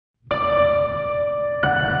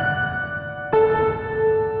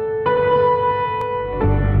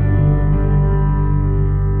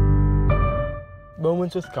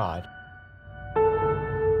moments with God.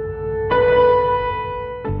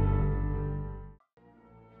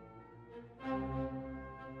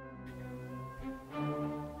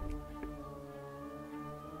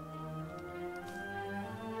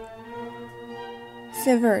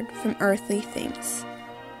 Severed from earthly things.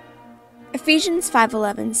 Ephesians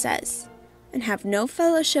 5:11 says, "And have no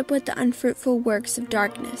fellowship with the unfruitful works of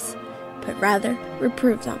darkness, but rather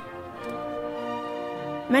reprove them."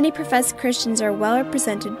 Many professed Christians are well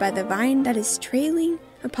represented by the vine that is trailing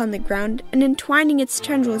upon the ground and entwining its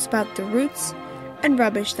tendrils about the roots and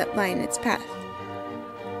rubbish that lie in its path.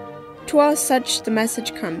 To all such the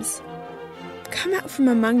message comes, "Come out from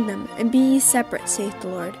among them, and be ye separate, saith the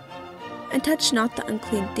Lord, and touch not the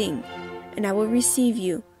unclean thing, and I will receive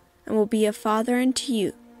you, and will be a father unto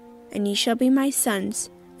you, and ye shall be my sons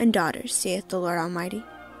and daughters, saith the Lord Almighty."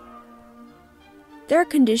 There are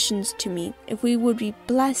conditions to meet if we would be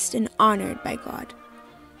blessed and honored by God.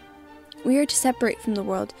 We are to separate from the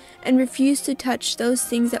world and refuse to touch those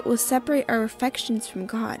things that will separate our affections from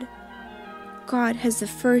God. God has the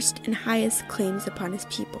first and highest claims upon his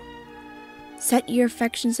people. Set your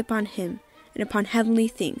affections upon him and upon heavenly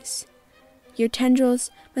things. Your tendrils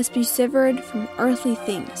must be severed from earthly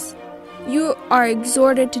things. You are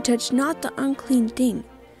exhorted to touch not the unclean thing,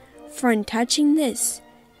 for in touching this,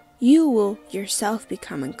 you will yourself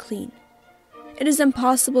become unclean. It is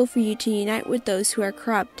impossible for you to unite with those who are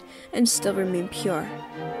corrupt and still remain pure.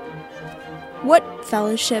 What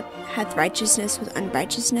fellowship hath righteousness with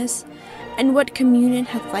unrighteousness? And what communion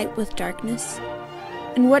hath light with darkness?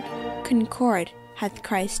 And what concord hath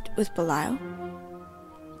Christ with Belial?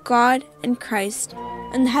 God and Christ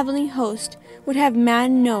and the heavenly host would have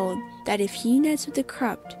man know that if he unites with the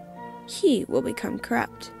corrupt, he will become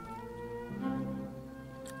corrupt.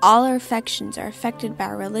 All our affections are affected by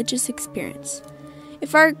our religious experience.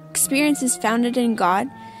 If our experience is founded in God,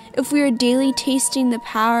 if we are daily tasting the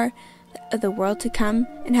power of the world to come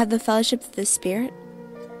and have the fellowship of the Spirit,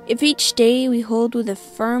 if each day we hold with a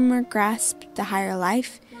firmer grasp the higher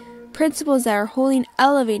life, principles that are holy and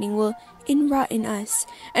elevating will inrot in us,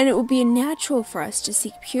 and it will be natural for us to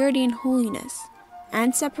seek purity and holiness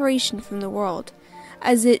and separation from the world,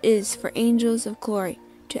 as it is for angels of glory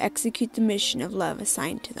to execute the mission of love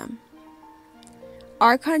assigned to them.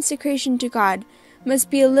 Our consecration to God must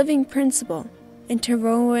be a living principle,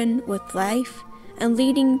 interwoven with life and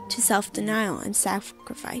leading to self-denial and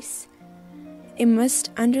sacrifice. It must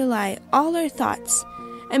underlie all our thoughts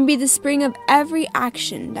and be the spring of every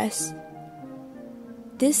action.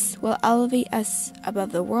 This will elevate us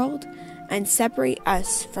above the world and separate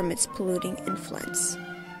us from its polluting influence.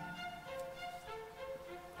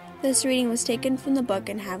 This reading was taken from the book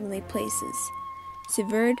In Heavenly Places,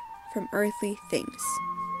 Severed from Earthly Things.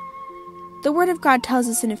 The Word of God tells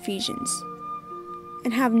us in Ephesians,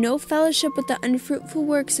 "And have no fellowship with the unfruitful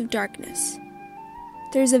works of darkness."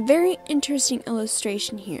 There is a very interesting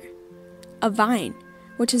illustration here. A vine,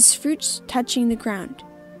 which has fruits touching the ground,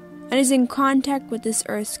 and is in contact with this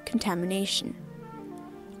earth's contamination.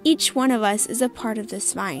 Each one of us is a part of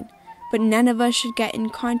this vine, but none of us should get in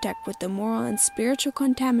contact with the moral and spiritual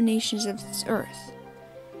contaminations of this earth.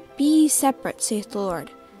 "Be ye separate, saith the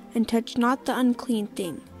Lord, and touch not the unclean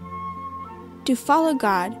thing." To follow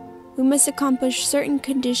God, we must accomplish certain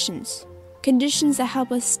conditions that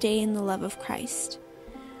help us stay in the love of Christ.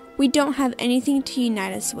 We don't have anything to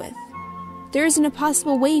unite us with. There isn't a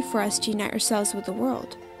possible way for us to unite ourselves with the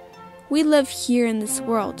world. We live here in this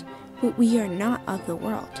world, but we are not of the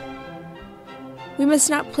world. We must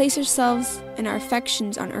not place ourselves and our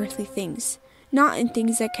affections on earthly things, not in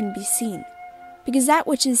things that can be seen, because that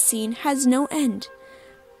which is seen has no end,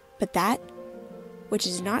 but that which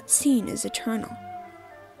is not seen is eternal.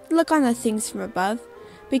 Look on the things from above,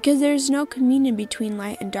 because there is no communion between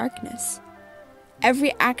light and darkness.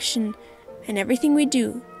 Every action and everything we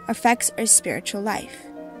do affects our spiritual life.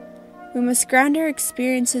 We must ground our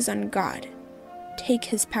experiences on God, take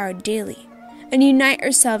his power daily, and unite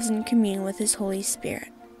ourselves in communion with his Holy Spirit.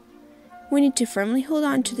 We need to firmly hold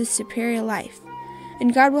on to this superior life,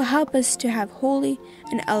 and God will help us to have holy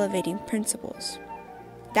and elevating principles.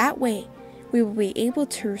 That way, we will be able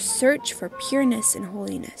to search for pureness and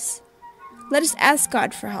holiness. Let us ask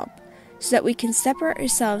God for help, so that we can separate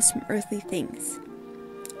ourselves from earthly things,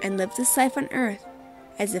 and live this life on earth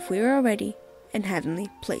as if we were already in heavenly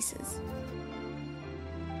places.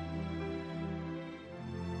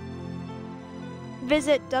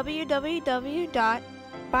 Visit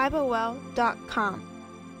www.biblewell.com